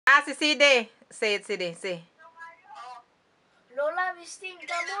si Sidi. Say it, Sidi. Say. Lola Vising,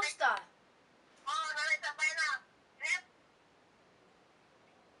 kamusta?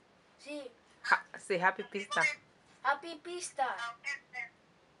 Say happy pista. Happy Pista.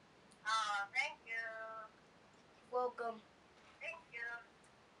 Thank you. Welcome. Thank you.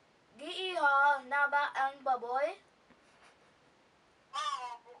 Giiha na ba ang baboy?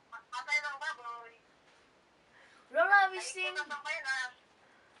 Patay ng baboy. Lola Vising, Sampayna.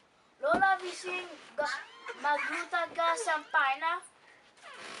 Lola Vising, magluta ka Sampayna?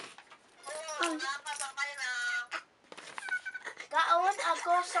 Wala pa Sampayna. Kaon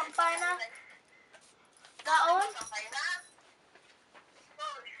ako Sampayna? Kaon? Sampayna?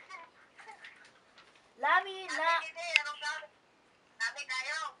 Lami na, Hindi, anong sabi? Sabi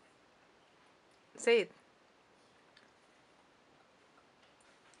tayo. Say it.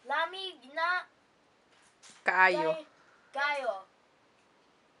 lami na Kaayo. kayo.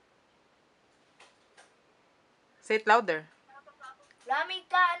 Say it louder. Lami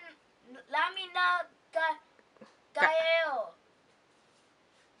na kayo.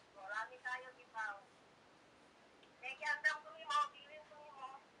 Marami tayo ikaw. Teka, andang tumimaw. Piling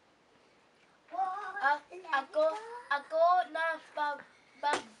tumimaw. Ako na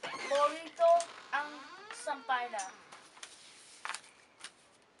paborito ang Sampayna.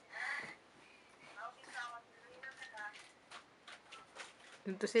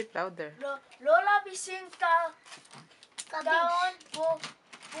 Dun to say it louder. Lola Vising kaon food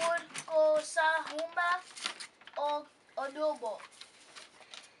ko sa humba o adobo.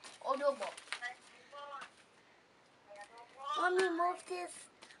 Mommy, move this.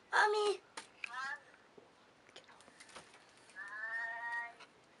 Mommy.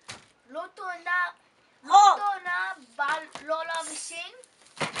 Luto na ba Lola Vising?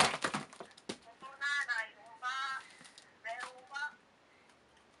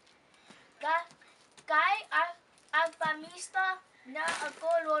 Kay alpamista na ako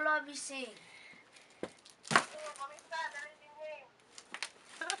Lola Vising.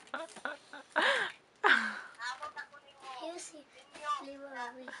 Here's Lola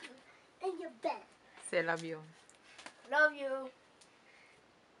Vising in your bed. Say love you. Love you.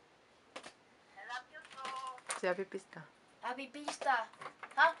 Say happy pista. Happy Pista.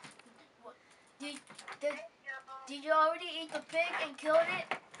 Huh? Did you already eat the pig and killed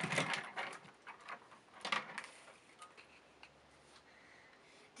it?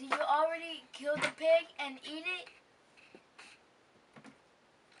 Did you already kill the pig and eat it?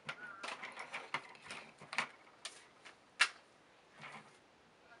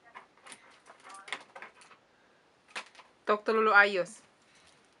 Talk to Lolo Ayos.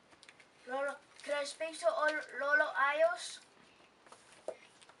 Lolo, can I speak to Lolo Ayos?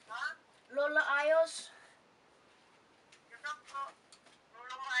 Lola Ayos?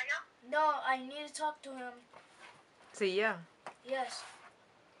 No, I need to talk to him. Say yeah. Yes.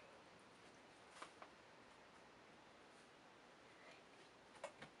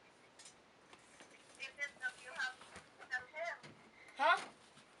 Huh?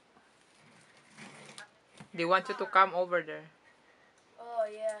 They want you to come over there. Oh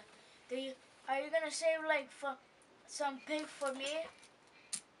yeah. Are you gonna save like some pig for me?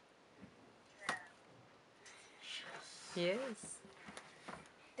 Yes.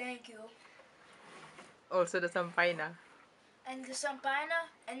 Thank you. Also the Sampayna. And the Sampayna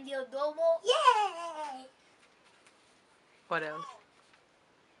and the adobo. Yay! What else?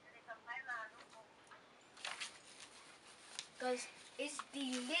 Because it's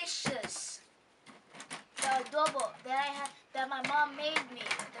delicious. The adobo that my mom made me.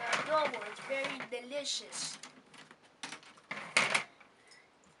 The adobo is very delicious.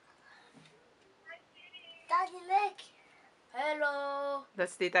 Daddy, look. Hello.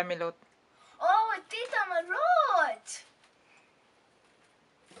 That's Tita Milot. Oh, it's Tita Marot.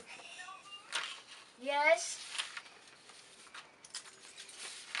 Yes.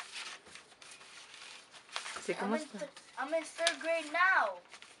 Say kumusta? I'm in third grade now.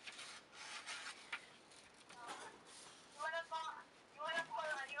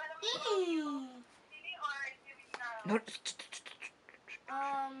 No.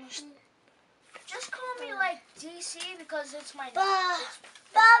 Just call me like DC because it's my. Baba.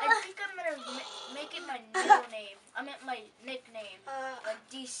 I think I'm gonna make it my middle name. I meant my nickname, like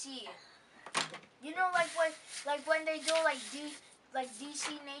DC. You know, like when they do like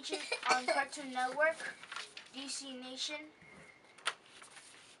DC Nation on Cartoon Network, DC Nation.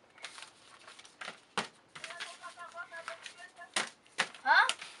 Huh?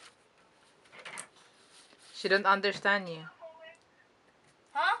 She don't understand you.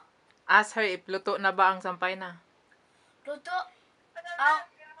 Huh? Ask her if luto na ba ang Sampayna. Luto.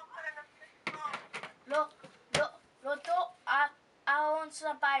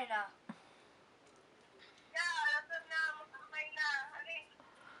 Sampayna. Yeah, nandun na, magkakay na. Ano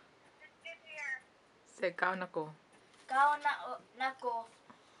this year. Say, kaon ako. Kao na nako.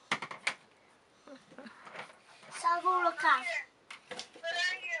 Sago Lucas. Where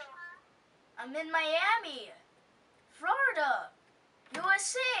are you? I'm in Miami, Florida,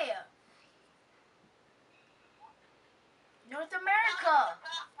 USA, North America.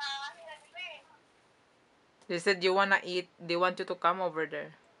 They said you wanna eat. They want you to come over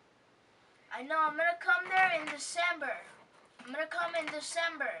there. I know I'm gonna come there in December. I'm gonna come in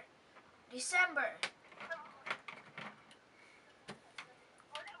December. December.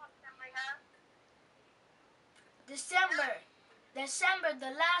 December,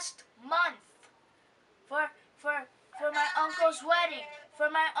 the last month for my uncle's wedding. For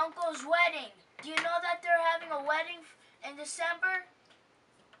my uncle's wedding. Do you know that they're having a wedding in December?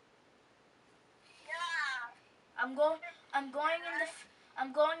 Yeah. I'm going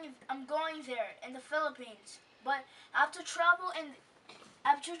there in the Philippines. But I have to travel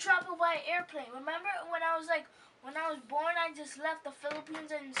by airplane. Remember when I was born, I just left the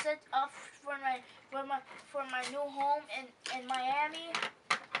Philippines and set up for my new home in Miami.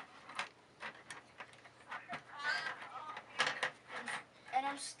 And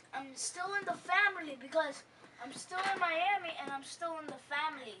I'm still in the family because I'm still in Miami and I'm still in the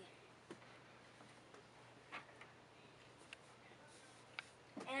family.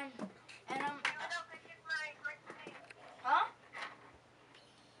 And I'm huh?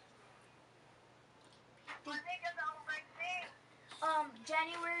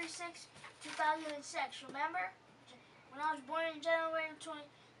 January 6, 2006, remember? When I was born in January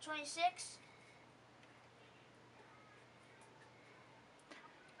 26.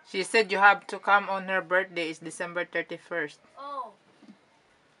 She said you have to come on her birthday. It's December 31st. Oh.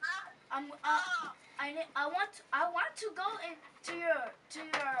 I want to go to your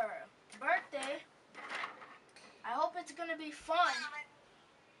birthday. I hope it's gonna be fun.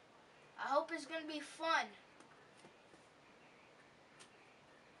 I hope it's gonna be fun.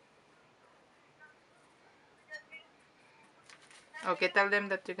 Okay, tell them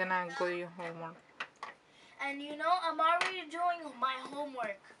that you're gonna go your homework. And you know, I'm already doing my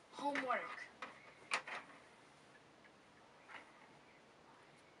homework. You're doing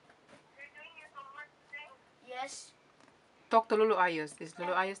your homework today? Yes. Talk to Lolo Ayos. Is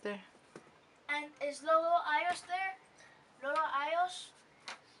Lolo Ayos there? And is Lolo Ayos there? Lolo Ayos?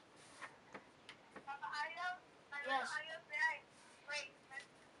 Papa Ayaw? Yes. Ayaw there. Wait.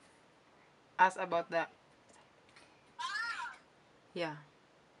 Ask about that. Ah! Yeah.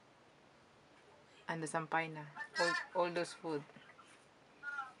 And the Sampayna. All those food.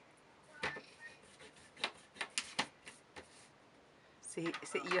 See,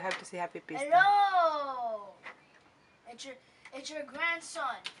 you have to say happy Pista. Hello. It's your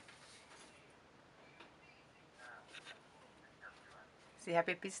grandson. Say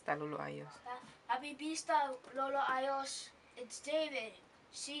happy Pista, Lolo Ayos. Happy Pista, Lolo Ayos. It's David.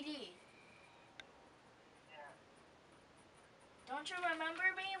 CD. Don't you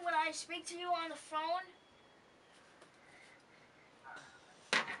remember me when I speak to you on the phone?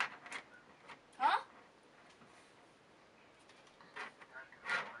 Huh?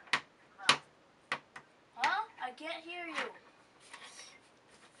 Huh? I can't hear you.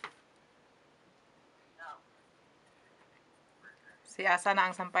 Si asa na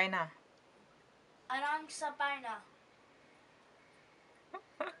ang Sampayna? Arang Sampayna.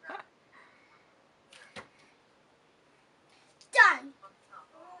 Done.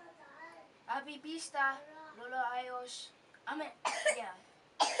 Happy Pista, Lolo Ayos. Yeah.